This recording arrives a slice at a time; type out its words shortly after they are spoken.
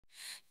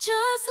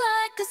Just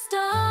like a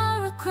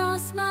star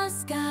across my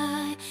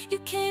sky, you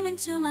came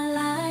into my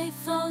life,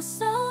 oh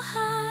so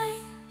high.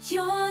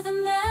 You're the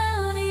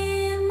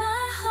melody in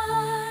my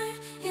heart,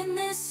 in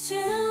this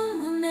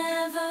tune we'll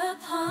never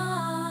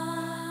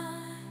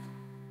part.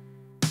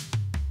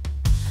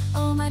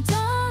 Oh my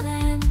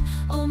darling,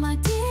 oh my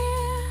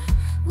dear,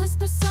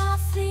 whisper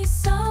softly,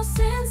 so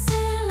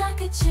sincere,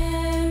 like a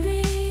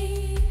cherry